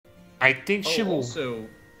I think she will... Also,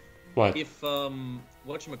 What? if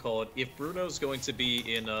whatchamacallit, if Bruno's going to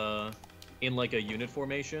be in like a unit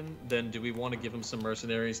formation, then do we want to give him some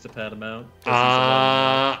mercenaries to pad him out?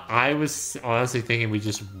 I was honestly thinking we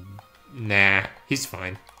just... Nah, he's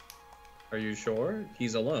fine. Are you sure?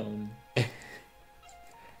 He's alone.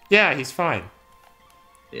 Yeah, he's fine.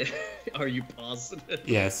 Are you positive?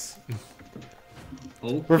 Yes.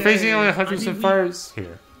 Okay. We're facing only hundreds of fires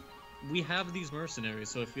here. We have these mercenaries,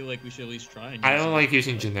 so I feel like we should at least try and I use don't them. like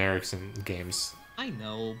using generics in games. I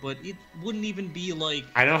know, but it wouldn't even be like...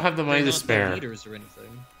 I don't have the money to spare. Leaders or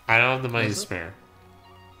anything. I don't have the money to spare.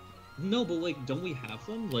 No, but like, don't we have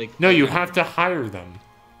them? Like, no, you have to hire them.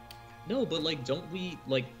 No, but like, don't we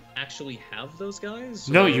like actually have those guys?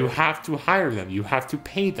 No, or... you have to hire them. You have to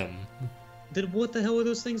pay them. Then what the hell are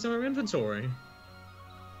those things in our inventory?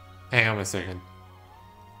 Hang on a second.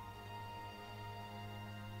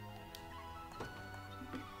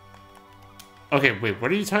 Okay, wait, what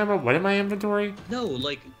are you talking about? What in my inventory? No,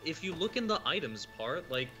 like, if you look in the items part,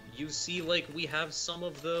 like, you see, like, we have some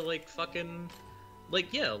of the, like, fucking...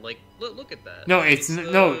 Like, yeah, like, look at that. No, it's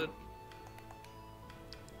no...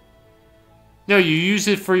 No, you use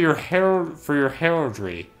it for your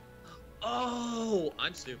heraldry. Oh,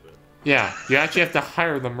 I'm stupid. Yeah, you actually have to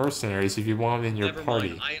hire the mercenaries if you want them in your Never party.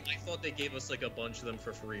 mind. I thought they gave us like a bunch of them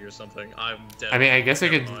for free or something. I'm dead. I mean, I guess I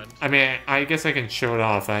could. Mind. I mean, I guess I can show it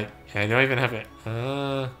off. I don't even have it.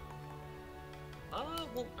 Well,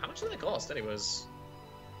 how much do they cost, anyways?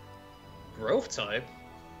 Growth type.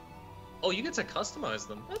 Oh, you get to customize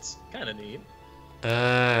them. That's kind of neat.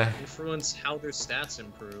 Influence how their stats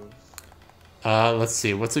improve. Let's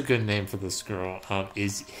see. What's a good name for this girl?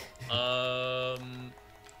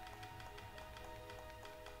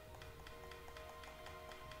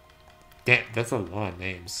 Damn, that's a lot of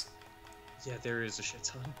names. Yeah, there is a shit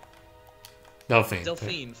ton. Delphine.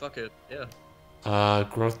 Delphine, fuck it, yeah.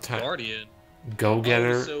 Growth type. Guardian.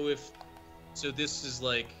 Go-getter. Oh, so this is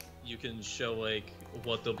like, you can show like,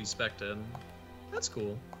 what they'll be spec'd in. That's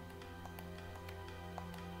cool.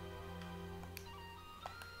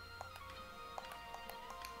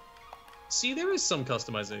 See, there is some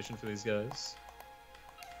customization for these guys.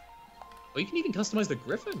 Oh, you can even customize the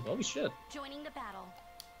Griffin? Holy shit. Joining the battle.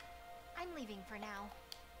 I'm leaving for now.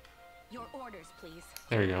 Your orders, please.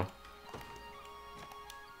 There we go.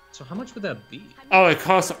 So how much would that be? Oh, it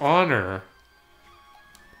costs honor.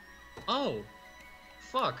 Oh.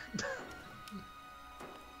 Fuck.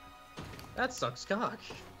 That sucks cock.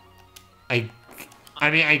 I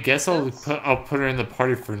mean, I guess I'll put her in the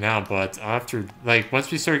party for now, but after, like,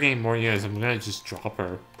 once we start getting more units, I'm gonna just drop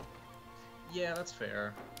her. Yeah, that's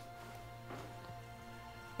fair.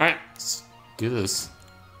 Alright, let's do this.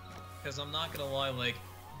 Because I'm not gonna lie, like,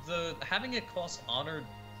 having it cost honor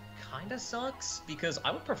kinda sucks, because I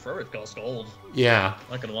would prefer it cost gold. Yeah.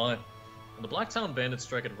 Not gonna lie. When the Blacktown bandits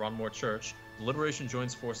strike at Ronmore Church, the Liberation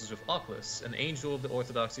joins forces with Oclus, an angel of the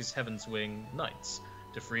Orthodoxy's Heaven's Wing Knights,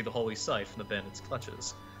 to free the holy site from the bandits'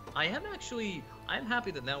 clutches. I'm happy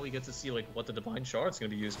that now we get to see, like, what the Divine Shard's gonna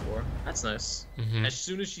be used for. That's nice. Mm-hmm. As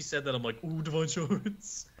soon as she said that, I'm like, ooh, Divine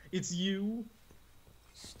Shards! It's you!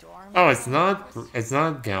 Oh, it's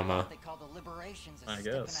not Gamma. They call the liberations a I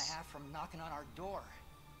step and guess. a half from knocking on our door.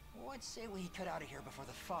 What say we cut out of here before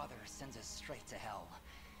the Father sends us straight to hell?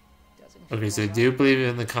 Okay, so do you believe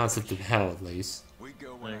in the concept of hell, at least? We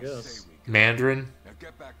go I where I guess. say we go. Mandarin? Now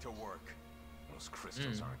get back to work. Those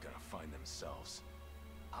crystals aren't gonna find themselves.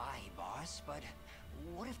 Aye, boss, but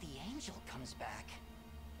what if the angel comes back?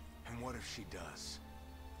 And what if she does?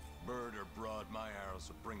 Bird or broad, my arrows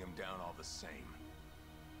will bring him down all the same.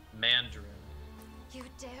 Mandarin. You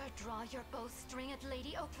dare draw your bowstring at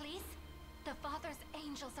Lady Oakleaf? The Father's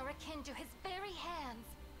angels are akin to his very hands.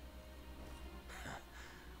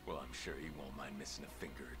 Well, I'm sure he won't mind missing a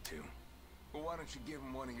finger or two. Well, why don't you give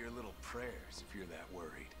him one of your little prayers if you're that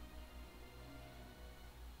worried?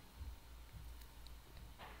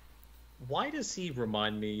 Why does he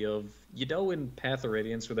remind me of, you know, in Path of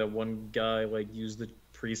Radiance where that one guy, like, used the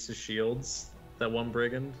priest as shields? That one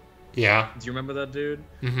brigand? Yeah. Do you remember that dude?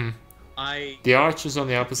 Mm-hmm. The arch is on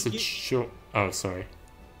the opposite shore. Oh, sorry.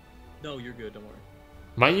 No, you're good, don't worry.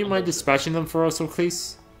 Might you mind dispatching them for us,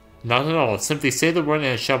 please? Not at all. Simply say the word and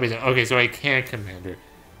it shall be done. Okay, so I can, Commander.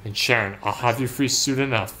 And Sharon, I'll have you free soon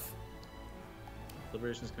enough.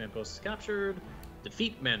 Liberation's command post is captured.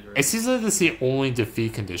 Defeat Mandarin. It seems like this is the only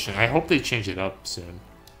defeat condition. I hope they change it up soon.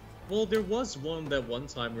 Well, there was one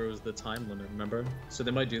time where it was the time limit, remember? So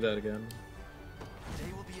they might do that again.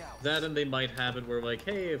 They will be out. That and they might have it where, like,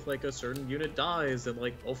 hey, if, like, a certain unit dies, then,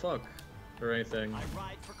 like, oh fuck. Or anything. I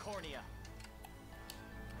ride for Cornea.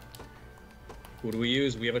 Who do we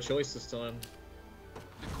use? We have a choice this time.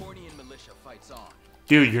 The Cornian militia fights on.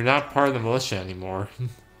 Dude, you're not part of the militia anymore.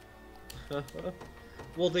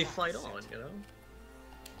 Well, they fight on, you know?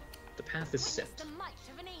 The path is set. The might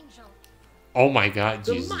of an angel. Oh my god,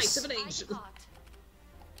 The Jesus. might of an I angel. depart.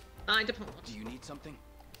 I depart. Do you need something?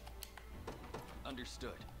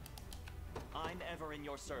 Understood. I'm ever in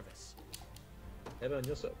your service. Ever on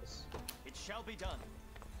your service. It shall be done.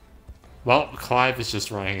 Well, Clive is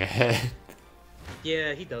just running ahead.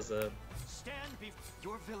 Yeah, he does that. Stand before.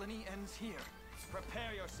 Your villainy ends here.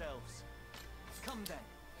 Prepare yourselves. Come then.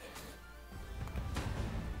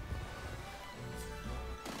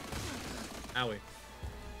 Owie.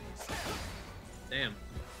 Damn.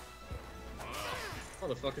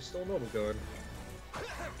 Motherfucker stole Noble Guard.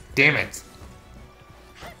 Damn it.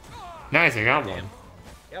 Nice, I got one.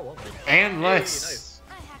 Yeah, one. And Hey, less. nice.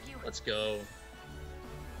 I have you. Let's go.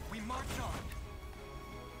 We march on.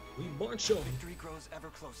 We march on. Victory grows ever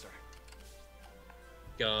closer.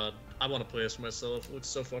 God, I want to play this for myself. It looks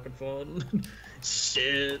so fucking fun.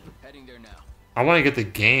 Shit. Heading there now. I want to get the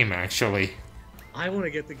game, actually. I want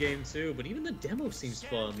to get the game too, but even the demo seems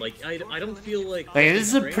fun. Like, I don't feel like... Like, this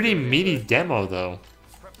is a pretty meaty demo, though.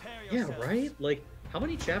 Prepare Yeah, yourselves. right? Like, how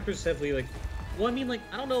many chapters have we, like... Well, I mean, like,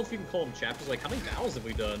 I don't know if you can call them chapters. Like, how many battles have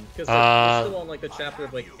we done? Because we're still on, like, the chapter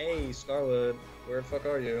of, like, hey, Scarlet, where the fuck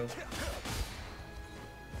are you?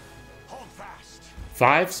 Hold fast.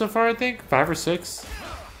 5 so far, I think? 5 or 6?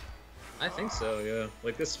 I think so, yeah.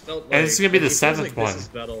 Like, this felt like... And this is gonna be the it feels 7th like one. This is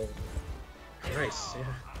battle... Christ, yeah.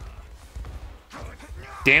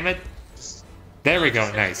 Damn it. There we go,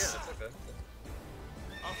 Yeah, nice. it's okay.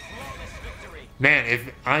 A flawless victory. Man,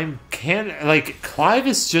 if I'm like, Clive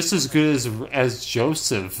is just as good as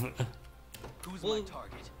Joseph. Who's Well, my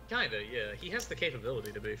target? Kinda, yeah. He has the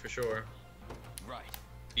capability to be, for sure. Right.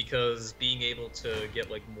 Because being able to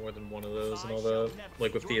get, like, more than one of those and all that,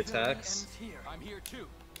 like, with the Your villainy attacks. ends here. I'm here too.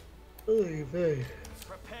 Oy vey.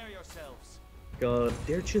 Prepare yourselves. God,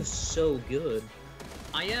 they're just so good.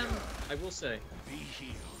 I will say, Be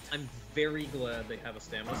healed. I'm very glad they have a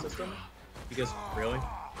stamina system. Because, really?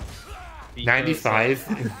 Because,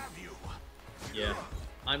 95? yeah.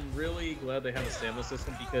 I'm really glad they have a stamina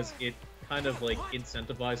system because it kind of, like,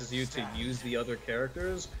 incentivizes you to use the other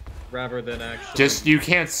characters rather than actually... Just, you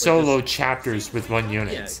can't solo just- chapters with one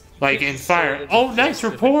unit. Yeah, Like you in can't Fire. solo Oh, just nice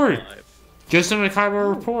specific report! five. Just in a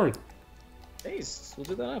Kyber report. Nice. We'll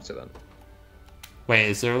do that after then. Wait,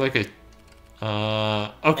 is there like a...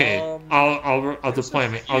 okay. I'll deploy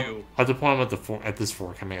him. few. I'll deploy him at this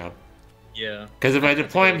 4 coming up. Yeah. Because if I That's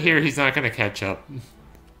deploy him good. here, he's not gonna catch up.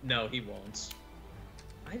 No, he won't.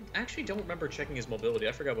 I actually don't remember checking his mobility.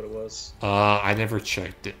 I forgot what it was. I never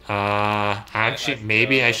checked it. Actually, I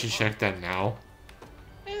maybe I forgot. should check that now.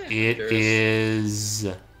 Eh, It there's is...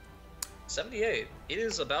 78. It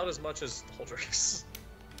is about as much as Holdrix.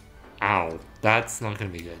 Ow. That's not gonna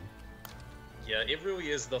be good. Yeah, it really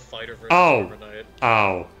is the fighter versus Oh. Armor Knight.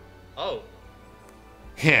 Ow. Oh.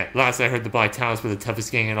 Yeah, last I heard the Black Talons were the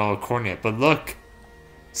toughest gang in all of Cornet, but look!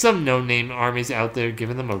 Some no-name armies out there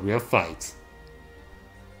giving them a real fight.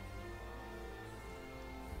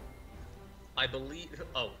 I believe...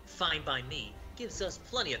 Oh, fine by me. Gives us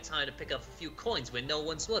plenty of time to pick up a few coins when no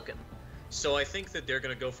one's looking. So I think that they're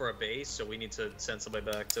gonna go for a base, so we need to send somebody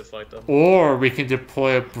back to fight them. Or we can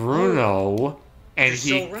deploy a Bruno, and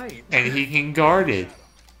You're he so right. and he can guard it.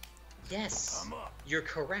 Yes. You're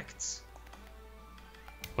correct.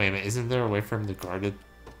 Wait a minute, isn't there a way for him to guard it?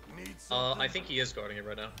 Need I think he is guarding it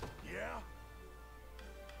right now. Yeah.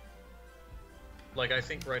 Like, I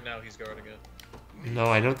think right now he's guarding it. No,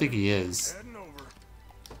 I don't think he is. Heading over.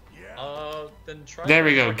 Yeah. Then try... There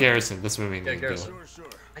we go, Garrison. That's what we need to do. Garrison. Sure.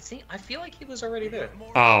 I feel like he was already there.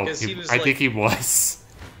 Oh, 'Cause he was I like- think he was.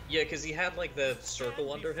 Yeah, because he had, like, the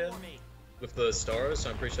circle under him with the stars, so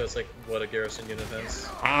I'm pretty sure that's, like, what a garrison unit has.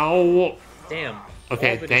 Ow! Damn. Okay,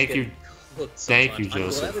 all of it is thank you. getting cooked Thank you, sometimes. I'm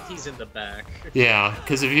Joseph. glad that he's in the back. Yeah,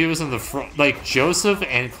 because if he was in the front, like Joseph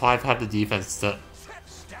and Clive have the defense to.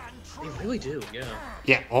 They really do, yeah.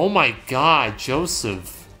 Yeah. Oh my God,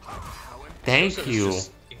 Joseph. Thank Joseph is you.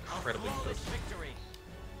 just incredibly good.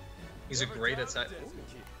 He's a great attack.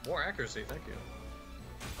 Ooh, more accuracy, thank you.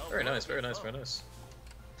 Very nice, very nice, very nice.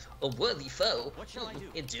 A worthy foe. What shall I do?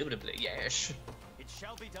 Indubitably, yes. It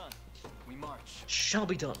shall be done. We march. Shall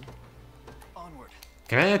be done. Onward.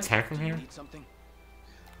 Can I attack from Do you here? need something?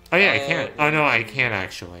 Oh yeah, I can't. Oh no, I can't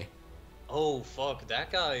actually. Oh fuck,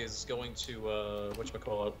 that guy is going to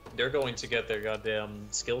whatchamacallit? They're going to get their goddamn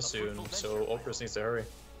skill soon, so Okris needs to hurry.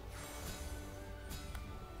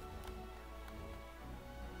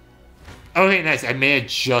 Okay, nice. I made it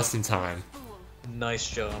just in time. Fool. Nice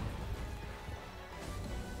job.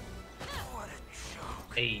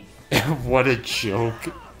 Hey, What a joke.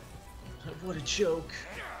 what a joke.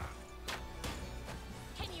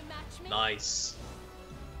 Can you match me? Nice.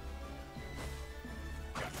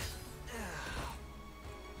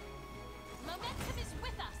 Momentum is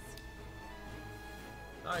with us.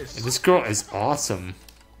 Nice. And this girl is awesome.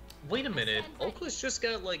 Wait a minute. Oakless just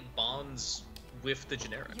got like bonds with the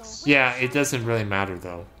generics. Yeah, it doesn't really matter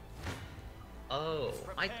though. Oh,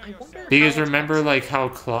 I wonder. Because how remember like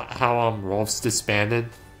how Rolf's disbanded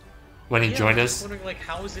when he yeah, joined I'm us? just wondering like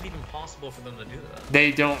how is it even possible for them to do that?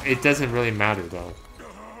 They don't, it doesn't really matter though.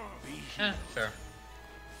 Fair.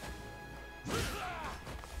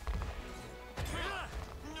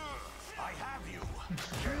 I have you.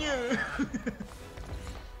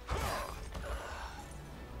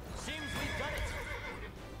 Seems we've done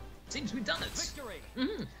it. Seems we've done it. Victory.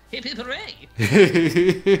 Hip hip hooray!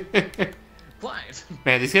 Quiet.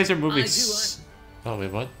 Man, these guys are moving. I do Oh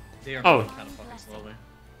wait, what? They are Oh. moving kind of fucking slowly.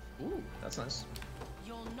 Ooh, that's nice.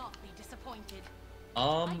 You'll not be disappointed.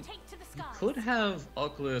 Um, I take to the you skies. could have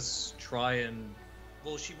Oculus try and.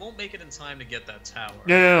 Well, she won't make it in time to get that tower.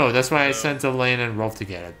 No. That's why I So- sent Elaine and Rolf to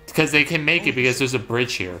get it because they can make it because there's a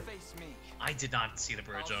bridge here. Face me. I did not see the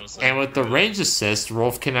bridge. I was like, And with the range assist,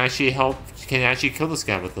 Rolf can actually help. Can actually kill this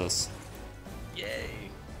guy with this. yay!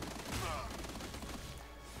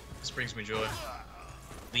 This brings me joy.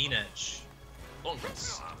 Lean edge.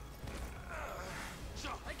 Bonus. I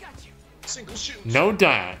got you. Single shoot. No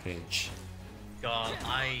damage. God,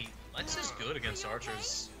 Lex is good against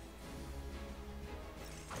archers.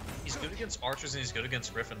 He's good against archers and he's good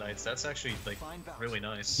against Griffin Knights. That's actually like really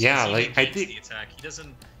nice. Yeah, He like, I negates think- the attack. He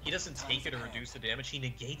doesn't take it or reduce the damage. He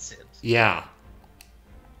negates it. Yeah.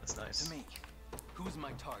 That's nice. To me. Who's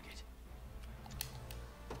my target?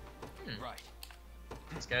 Right.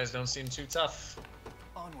 These guys don't seem too tough.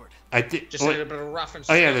 Onward. I think. Just a little bit of rough and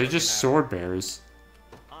Oh yeah, stuff they're like just that. sword bearers.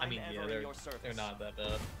 I mean, yeah, they're not that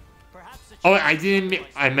bad. Oh, I didn't.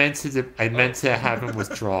 I meant to have him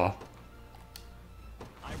withdraw.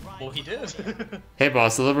 Well, he did. Hey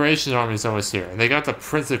boss, the Liberation Army is almost here, and they got the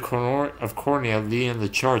Prince of Cornea leading the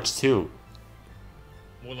charge too.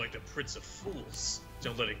 More like the Prince of Fools.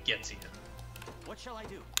 Don't let it get to you. What shall I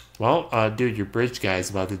do? Well, dude, your bridge guy is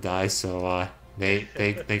about to die, so they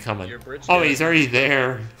coming. Your bridge Oh, guy. he's already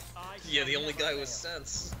there. Yeah, the only guy with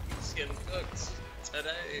sense. He's getting cooked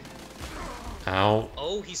today. Ow.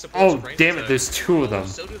 Oh, he supports Oh, range damn it! attack. There's two of Oh, them.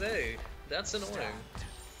 so do they. That's annoying.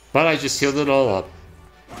 But I just healed it all up.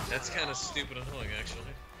 That's kind of stupid annoying, actually.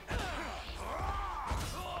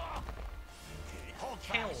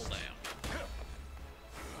 Hell down.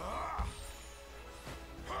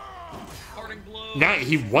 Parting blow. Now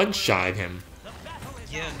he one-shot him.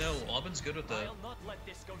 Yeah, no, Aubyn's good with that. I'll not let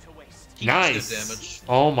this go to waste. He does Nice. good damage.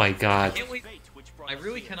 Oh my god. Can't wait. Fate which brought I us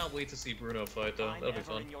really here. cannot wait to see Bruno fight, though. I'm That'll be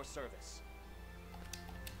ever fun. in your service.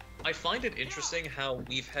 I find it interesting how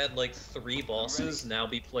we've had like 3 bosses now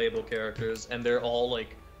be playable characters, and they're all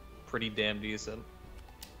like pretty damn decent.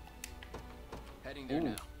 Heading there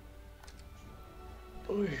now.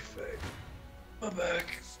 Oy vey. My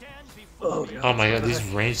back. Stand before me. Oh my god, these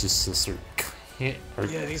range assists are. Yeah,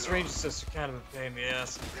 these range assists are kind of a pain in the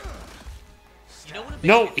ass. You know what? It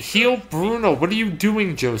No, makes me heal sad? Bruno. What are you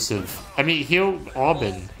doing, Joseph? I mean, heal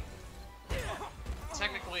Aubyn.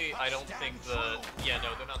 Technically, I don't think the. Yeah, no,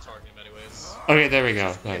 they're not targeting him anyways. Okay, there we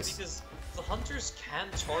go. Yeah, Nice. because the hunters can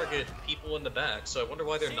target people in the back, so I wonder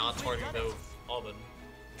why they're not targeting though Aubyn.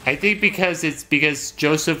 I think because it's because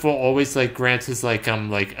Joseph will always like grant his like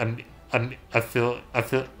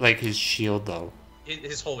like his shield though.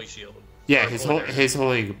 His holy shield. Yeah, Or his holy whole barrier. his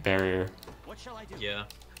holy barrier. What shall I do? Yeah.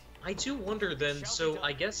 I do wonder then, so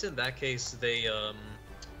I guess in that case they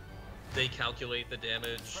calculate the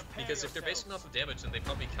damage, because if they're basing off of damage then they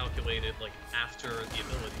probably calculate it like after the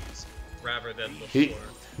abilities rather than He, before.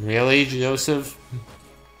 really, Joseph?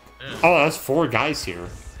 Yeah. Oh, that's 4 guys here.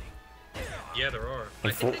 Yeah, there are. I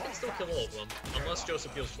And think they can still kill all of them, unless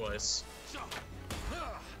Joseph heals twice.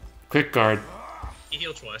 Quick guard. He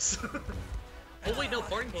healed twice. Oh wait, no,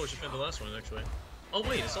 Parting Blow should have been the last one actually. Oh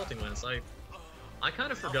wait, Assaulting Lance. I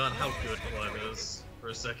kind of forgot how good Clive is for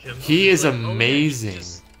a second. He is Like, oh, yeah, amazing.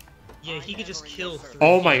 he could just kill 3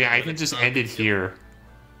 Oh my god, people I and can it's just not end a it big deal. here.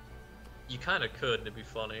 You kind of could, and it'd be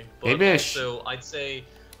funny. But Maybe I sh- also, I'd say,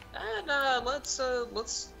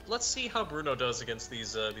 let's see how Bruno does against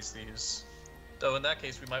these thieves. Though in that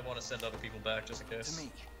case, we might want to send other people back just in To case.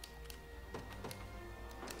 me.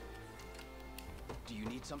 Do you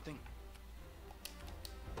need something?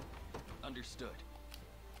 Understood.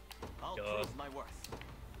 I'll God. prove my worth.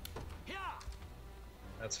 Yeah.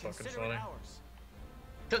 That's fucking Consider funny. it ours.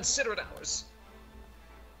 Consider it ours.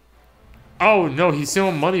 Oh no, he's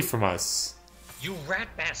stealing money from us. You rat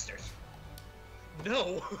bastard!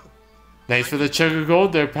 No! Thanks for the chunk of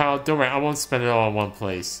gold there, pal. Don't worry, I won't spend it all in one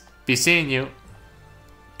place. Be seeing you.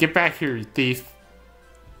 Get back here, you thief.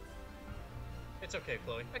 It's okay,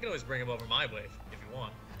 Chloe. I can always bring him over my way if you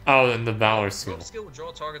want. Oh, and the Valor skill. Rope skill will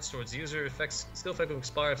draw targets towards user. Skill effect will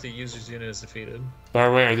expire if the user's unit is defeated. By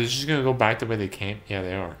the way, are they just gonna go back the way they came? Yeah,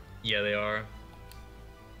 they are. Yeah, they are.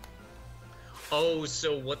 Oh,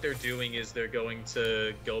 so what they're doing is they're going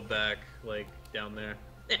to go back, like, down there.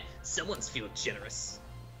 Someone's feeling generous.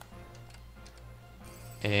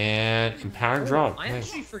 And empower drop. I Nice.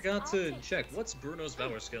 actually forgot to check. What's Bruno's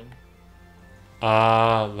Valor skill?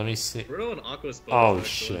 Let me see. Bruno and Aqua's both. Oh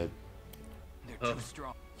actually. shit. They're too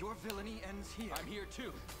strong. Your villainy ends here. I'm here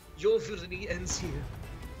too. Your villainy ends here.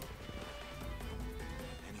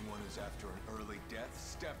 Anyone who's after an early death,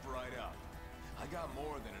 step right up. I got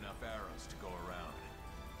more than enough arrows to go around.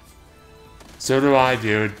 So do I,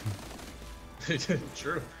 dude.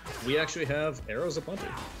 True. We actually have arrows aplenty.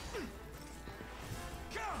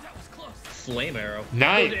 Flame arrow.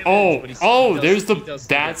 Nice. No damage, Oh, but there's the. he does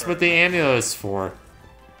That's what the amulet is for.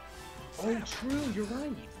 Oh, true. You're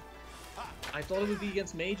right. I thought it would be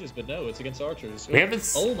against mages, but no, it's against archers. We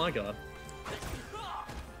haven't. Oh my god.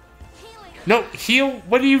 No, heal.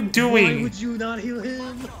 What are you doing? Why would you not heal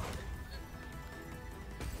him?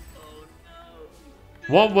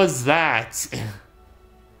 What was that?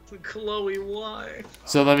 Chloe, why?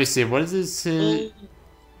 So let me see. What is this? Well,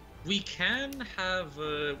 we can have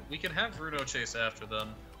Bruno chase after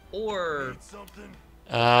them, or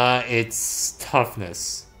It's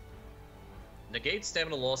toughness. negate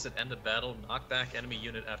stamina loss at end of battle, knock back enemy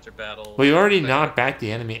unit after battle. Well, you already knocked back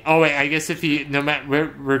the enemy. Oh wait, I guess if he, no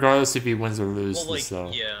matter, regardless if he wins or loses, Well, like,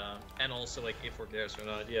 so. yeah, and also like if we're gas or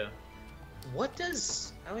not, yeah. What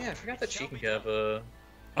does? Oh yeah, I forgot that she can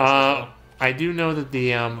have I do know that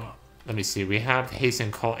the let me see. We have haste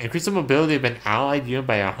and call. Increase the mobility of an allied unit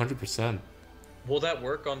by 100%. Will that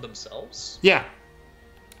work on themselves? Yeah.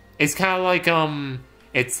 It's kind of like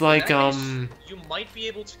It's like In that case, you might be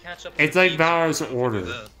able to catch up. It's with like thieves Valor's if you do Order.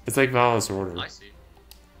 that. It's like Valor's Order. I see.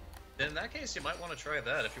 Then in that case, you might want to try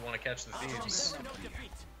that if you want to catch the thieves. No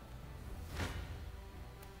defeat.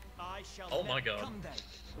 I shall Oh my never god. Come then.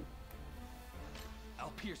 I'll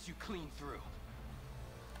pierce you clean through.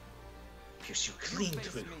 Pierce you clean Face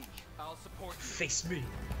through. me. I'll support you. Face me.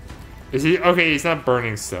 Is he okay? He's not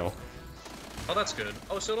burning still. Oh, that's good.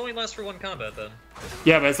 Oh, so it only lasts for one combat then.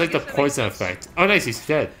 Yeah, but it's like the guess that makes poison sense. effect. Oh, nice, he's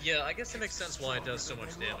dead. Yeah, I guess it makes sense why it does so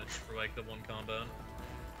much damage for like the one combat.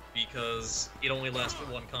 Because it only lasts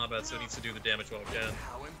for one combat, so it needs to do the damage while it can.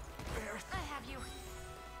 I have you.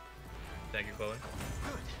 Thank you, Chloe.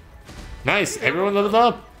 Nice, everyone leveled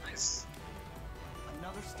up. Nice.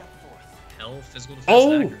 Another step forth. Health, physical defense,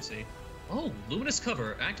 Oh! and accuracy. Oh, Luminous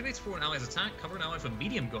Cover. Activates for an ally's attack. Cover an ally with a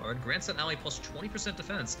medium guard. Grants that ally plus 20%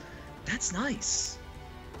 defense. That's nice.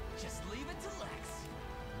 Just leave it to Lex.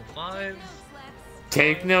 Level 5. Notes, Lex.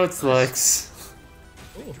 Take notes, Lex.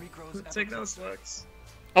 Ooh. Victory grows ever Take notes, closer. Lex.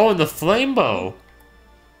 Oh, and the flame bow.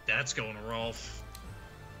 That's going to Rolf.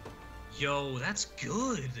 Yo, that's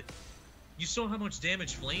good. You saw how much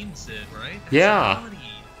damage flames did, right? That's Yeah. funny.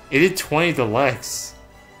 It did 20 to Lex.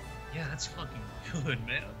 Yeah, that's fucking good,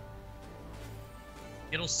 man.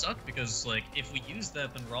 It'll suck because, like, if we use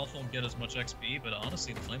that, then Rolf won't get as much XP, but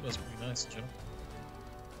honestly, the flame bow's pretty nice, Joe.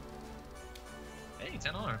 Hey,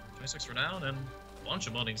 10 R, 26 for down, and a bunch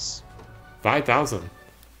of monies. 5,000.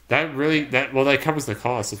 That really, that covers the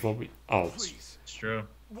cost of what we, oh. Please, It's true.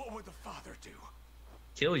 what would the father do?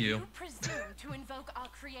 Kill you. You presume to invoke our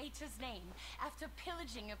Creator's name after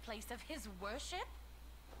pillaging a place of his worship?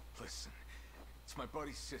 Listen, it's my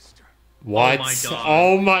buddy's sister. What? my God.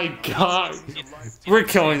 Oh my god. We're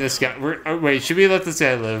killing this guy. Wait, should we let this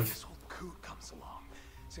guy live? This old coot comes along,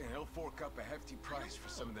 saying he'll fork up a hefty price for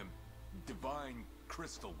some of them divine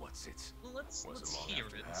crystal what's-its. Let's Wasn't long hear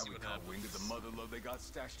after it and that see we what caught wind of happens. the mother love they got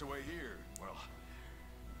stashed away here. Well,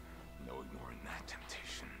 no ignoring that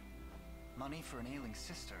temptation. Money for an ailing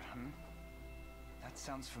sister, hmm? That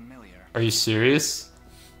sounds familiar. Are you serious?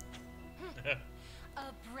 A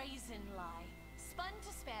brazen lie, spun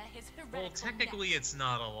to spare his heretical Well, technically, neck. it's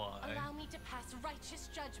not a lie. Allow me to pass righteous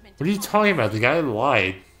judgment. What are you upon talking about? The guy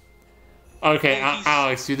lied. Okay, Well, he's-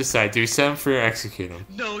 Alex, you decide. Do you send him for or execute him?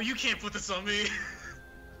 No, you can't put this on me.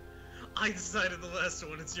 I decided the last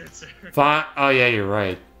one. It's your turn. Fine. Oh yeah, you're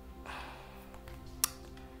right.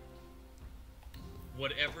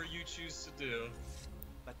 Whatever you choose to do.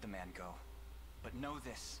 Let the man go. But know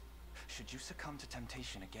this. Should you succumb to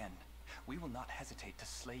temptation again, we will not hesitate to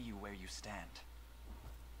slay you where you stand.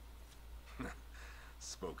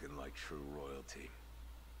 Spoken like true royalty.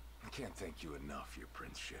 I can't thank you enough, your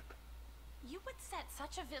princeship. You would set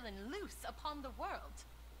such a villain loose upon the world.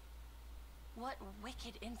 What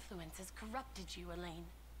wicked influence has corrupted you, Elaine?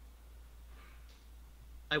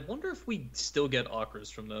 I wonder if we still get Oculus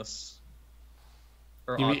from this.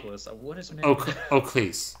 Or You mean- Oculus. What is her name?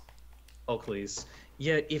 Oakley's. Oculus.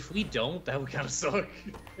 Yeah, if we don't, that would kind of suck.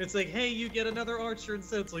 It's like, hey, you get another archer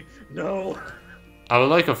instead. It's like, no. I would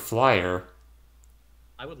like a flyer.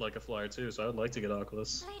 I would like a flyer too, so I would like to get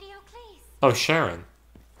Oculus. Lady O'Cleese! Oh, Sharon.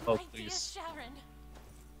 Oh, My dear please. Sharon.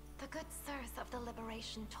 The good sirs of the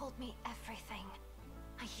Liberation told me everything.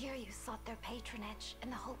 I hear you sought their patronage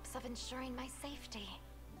in the hopes of ensuring my safety.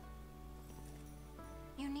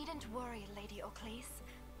 You needn't worry, Lady O'Cleese.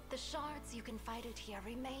 The shards you confided here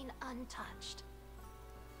remain untouched.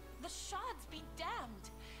 The shards be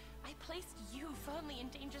damned. I placed you firmly in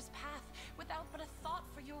danger's path without but a thought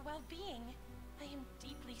for your well-being. I am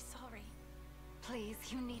deeply sorry. Please,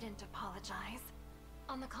 you needn't apologize.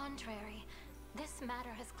 On the contrary, this matter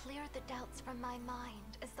has cleared the doubts from my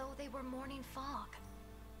mind as though they were morning fog.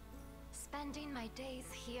 Spending my days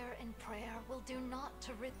here in prayer will do naught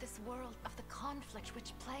to rid this world of the conflict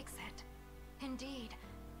which plagues it. Indeed,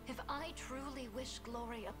 if I truly wish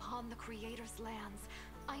glory upon the Creator's lands,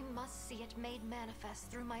 I must see it made manifest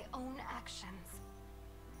through my own actions.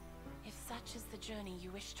 If such is the journey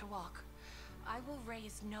you wish to walk, I will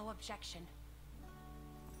raise no objection.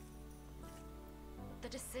 The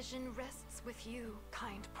decision rests with you,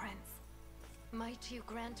 kind prince. Might you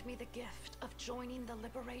grant me the gift of joining the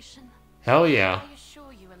Liberation? Hell yeah. I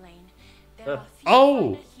assure you, Elaine, there are few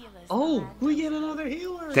Oh! finer healers in the Oh, land we of get another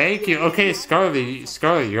healer. Thank you. Okay,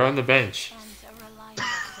 Scarlet, you're on the bench. and a reliable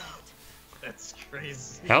friend. That's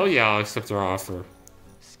crazy. Hell yeah, I'll accept our offer.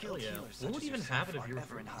 Skilled yeah. healers What such would as even yourself happen if are you were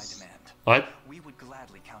ever in high friends? demand. What? We would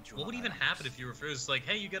gladly count you What would among even our happen members. if you refused? Like,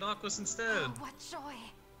 hey, you get Aquas instead. Oh, what joy!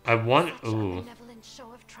 I want. Such a Ooh. benevolent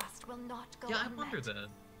show of trust will not go Yeah, I unmet. wonder that.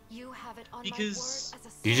 You have it on Because my word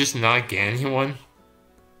as a You just soldier. not get anyone?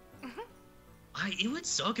 It would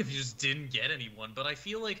suck if you just didn't get anyone, but I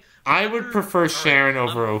feel like I would whenever- prefer Alright, Sharon I'm-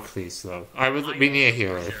 over Oakley's, though. We I need a also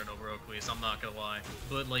healer. prefer Sharon over Oakley's, I'm not gonna lie.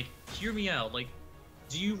 But like, hear me out. Like,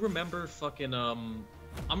 do you remember fucking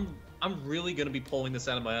I'm really gonna be pulling this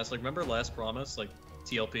out of my ass. Like, remember Last Promise, like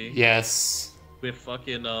TLP Yes. with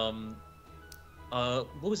fucking what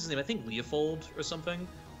was his name? I think Leopold or something.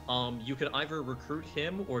 You could either recruit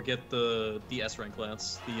him or get the S rank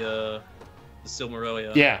lance, the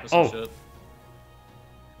Silmarillion. Yeah, or some oh. shit.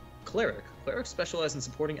 Cleric. Clerics specialize in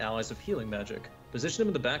supporting allies with healing magic. Position them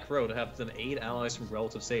in the back row to have them aid allies from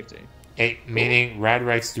relative safety. Meaning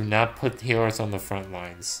Radrex do not put healers on the front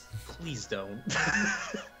lines. Please don't.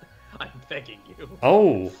 I'm begging you.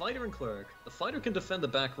 Oh. Fighter and cleric. The fighter can defend the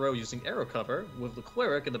back row using arrow cover, with the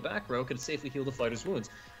cleric in the back row can safely heal the fighter's wounds.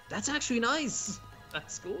 That's actually nice.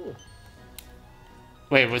 That's cool.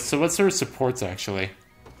 Wait, so what sort of supports actually?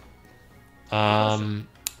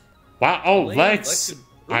 Wow. Oh, Lane, Lex. and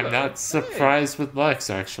I'm Udo. not surprised with Lex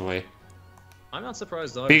actually, I'm not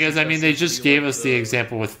surprised either. because I mean they That just seems to be gave like us the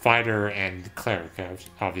example with fighter and cleric,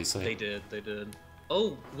 obviously. They did.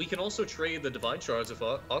 Oh, we can also trade the divine shards with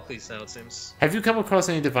Oakley's now, it seems. Have you come across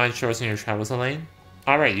any divine shards in your travels, Elaine?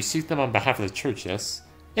 Alright, you seek them on behalf of the church, yes?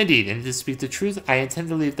 Indeed, and to speak the truth, I intend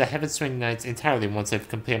to leave the Heaven Swing Knights entirely once I've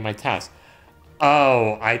completed my task.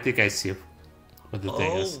 Oh, I think I see what the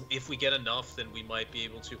thing is. If we get enough, then we might be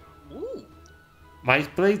able to... Ooh! My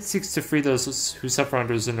blade seeks to free those who suffer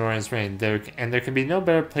under Zenorian's reign, and there can be no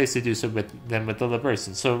better place to do so than with the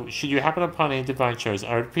Liberation. So, should you happen upon any divine shards,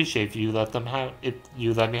 I would appreciate if you let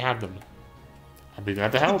me have them. I'd be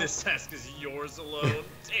glad to help. This task is yours alone.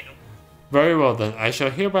 Damn. Very well then, I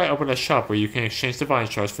shall hereby open a shop where you can exchange divine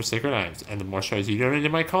shards for sacred items, and the more shards you donate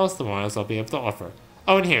in my cause, the more else I'll be able to offer.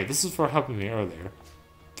 Oh, and here, this is for helping me earlier.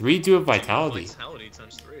 3 do of vitality. Vitality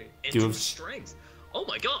times 3. And Do 2 of- strength. Oh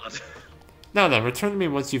my god. Now then, return to me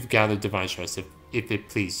once you've gathered divine shards, if it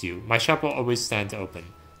please you. My shop will always stand open.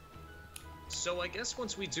 So I guess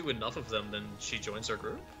once we do enough of them, then she joins our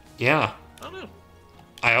group? Yeah, I don't know.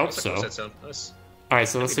 I hope That so. sounds nice. Alright,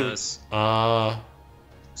 so let's That'd see. be nice.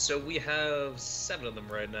 So we have 7 of them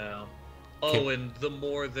right now. Oh, Okay. and the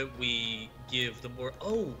more that we give, the more...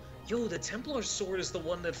 Oh, yo, the Templar sword is the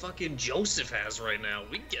one that fucking Joseph has right now.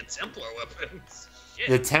 We can get Templar weapons. Shit.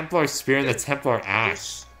 The Templar spear and the Templar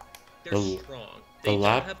axe. They're the- strong. the They don't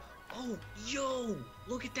lap- have... Oh, yo,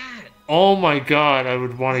 look at that. Oh my god, I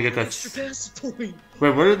would want to get that. Extra passive point.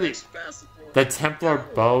 Wait, what are the... Extra passive point. The Templar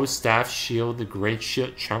bow, staff, shield, the great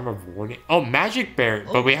shield, charm of warding. Oh, magic barrier,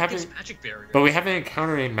 but we it's haven't. magic barrier. But we haven't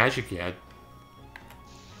encountered any magic yet.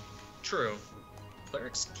 True.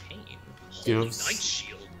 Cleric's Cane. Holy Gives- Knight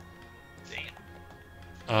Shield.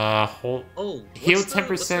 Damn. Hold. Oh, Heal what's the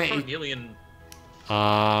 10%. Carnelian?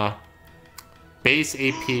 Base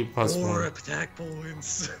AP plus 4 1. attack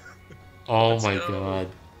points. Oh Let's my go. god.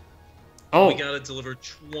 We Oh, gotta deliver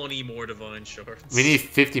 20 more Divine Shards. we need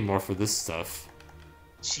 50 more for this stuff.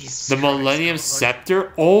 Jesus The Christ, Millennium how hard-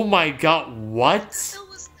 Scepter? Oh my god, what? What the hell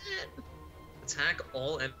was that? Attack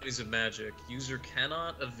all enemies of magic. User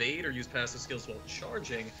cannot evade or use passive skills while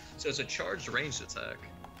charging, so it's a charged ranged attack.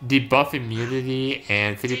 Debuff immunity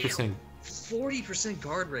and 50%. 40%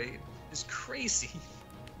 guard rate is crazy.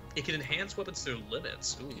 It can enhance weapons to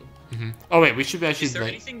limits. Ooh. Oh wait, we should actually Is there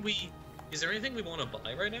like. anything we want to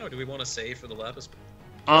buy right now, or do we want to save for the lapis?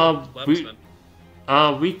 We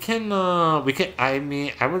Man? we can I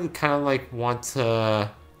mean I would kind of like want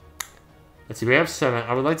to. Let's see, we have 7.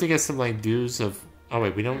 I would like to get some like dues of. Oh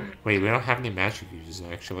wait, we don't have any magic users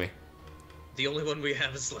actually. The only one we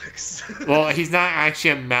have is Lex. Well, he's not actually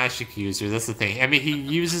a magic user. That's the thing. I mean, he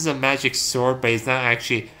uses a magic sword, but he's not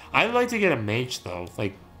actually. I'd like to get a mage though.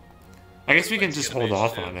 Like, I guess we can just hold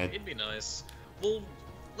off on it. It'd be nice. Well,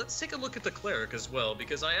 let's take a look at the cleric as well,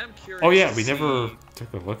 because I am curious. Oh yeah, to we see- never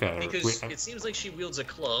took a look at her. Because it seems like she wields a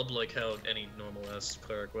club, like how any normal ass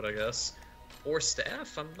cleric would, I guess, or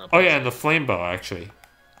staff. I'm not. Oh yeah, and the flame bow actually.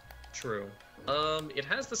 True. It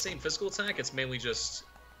has the same physical attack. It's mainly just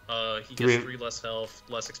he Three- gets 3 less health,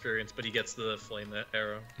 less experience, but he gets the flame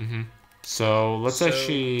arrow. So let's So,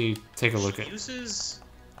 actually take a look She at. uses,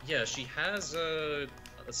 yeah, she has a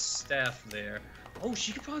staff there. Oh,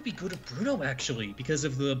 she could probably be good at Bruno actually, because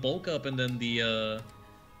of the bulk up and then the her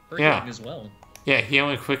Yeah. healing as well. Yeah, he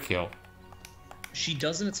only quick heal. She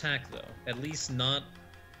doesn't attack though, at least not.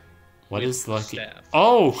 What with is lucky? staff.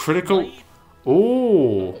 Oh, critical. Might-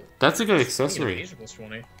 Oh, that's a good Speaking of accessory. evasion plus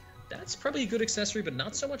 20, that's probably a good accessory, but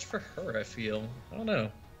not so much for her. I feel. I don't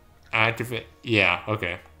know. Activate. Yeah.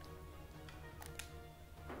 Okay.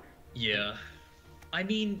 Yeah. I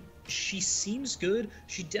mean, she seems good.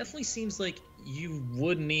 She definitely seems like you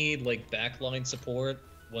would need like backline support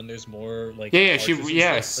when there's more like. Yeah. archers and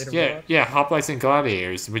Yes. stuff later on. Yeah. Hoplites and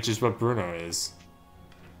gladiators, which is what Bruno is.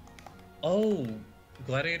 Oh,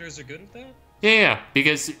 gladiators are good at that. Yeah.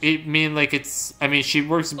 Because it mean like it's. I mean, she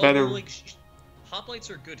works better. Oh, like hoplites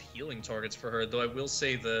are good healing targets for her. Though I will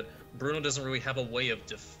say that Bruno doesn't really have a way of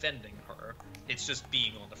defending her. It's just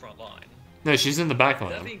being on the front line. No, she's in the back That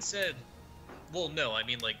line. being said, well, no, I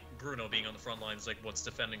mean like Bruno being on the front line is like what's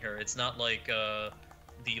defending her. It's not like the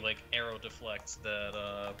like arrow deflect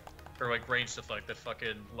that or like range deflect that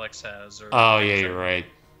fucking Lex has. Or Oh yeah, you're right.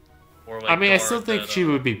 Or like I mean, I guard still think that, she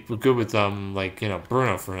would be good with like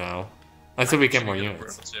Bruno for now. Until we get more She could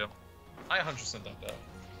units. Bruno, too. I 100% like that.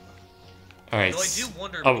 All right. Though I do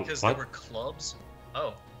wonder Oh, because what? there were clubs.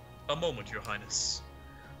 Oh, a moment, Your Highness.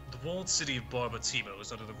 The walled city of Barbatimo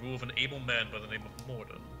is under the rule of an able man by the name of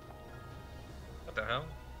Morden. What the hell?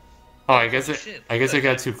 Oh, I guess Holy shit, I guess what I the got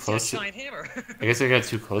heck? too It's got a close. giant hammer. I guess I got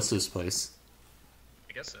too close to this place.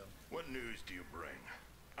 I guess so. What news do you bring?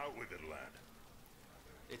 Out with it, lad.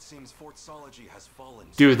 It seems Fort Sology has fallen.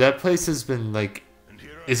 Dude, that place has been like And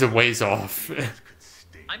here is a ways off. could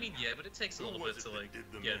stay. I mean, yeah, but it takes a Who little was bit it to that like did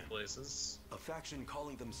the get man? places. A faction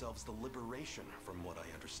calling themselves the Liberation, from what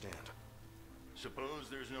I understand. Suppose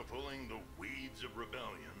there's no pulling the weeds of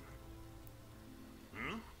rebellion.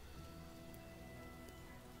 Hmm?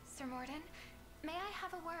 Sir Morden, may I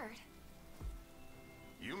have a word?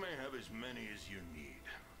 You may have as many as you need.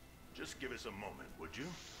 Just give us a moment, would you?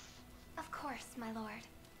 Of course, my lord.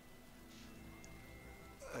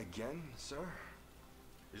 Again, sir?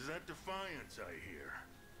 Is that defiance I hear?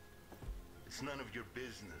 It's none of your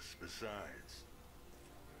business, besides.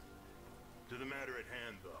 To the matter at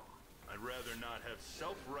hand, though, I'd rather not have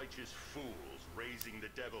self-righteous fools raising the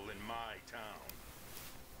devil in my town.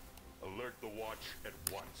 Alert the watch at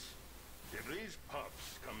once. If these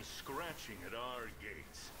pups come scratching at our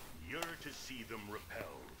gates, you're to see them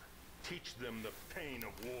repelled. Teach them the pain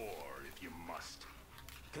of war, if you must.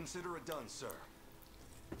 Consider it done, sir.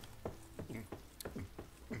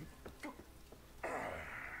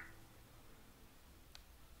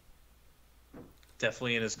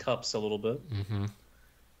 Definitely in his cups a little bit. Mm-hmm.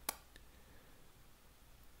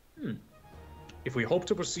 If we hope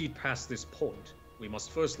to proceed past this point, we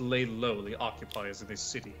must first lay low the occupiers of this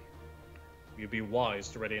city. It would be wise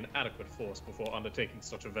to ready an adequate force before undertaking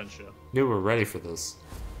such a venture. Knew we're ready for this.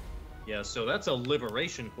 Yeah, so that's a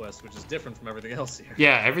liberation quest, which is different from everything else here.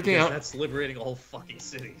 Yeah, everything Because else. that's liberating a whole fucking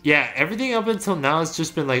city. Yeah, everything up until now has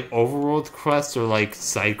just been like overworld quests or like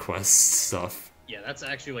side quest stuff. Yeah, that's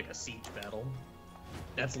actually like a siege battle.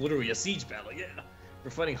 That's literally a siege battle, yeah. We're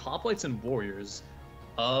fighting hoplites and warriors.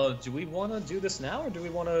 Do we want to do this now, or do we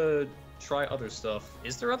want to try other stuff?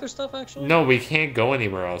 Is there other stuff, actually? No, we can't go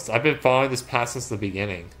anywhere else. I've been following this path since the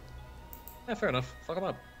beginning. Yeah, fair enough. Fuck 'em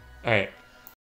up. Alright.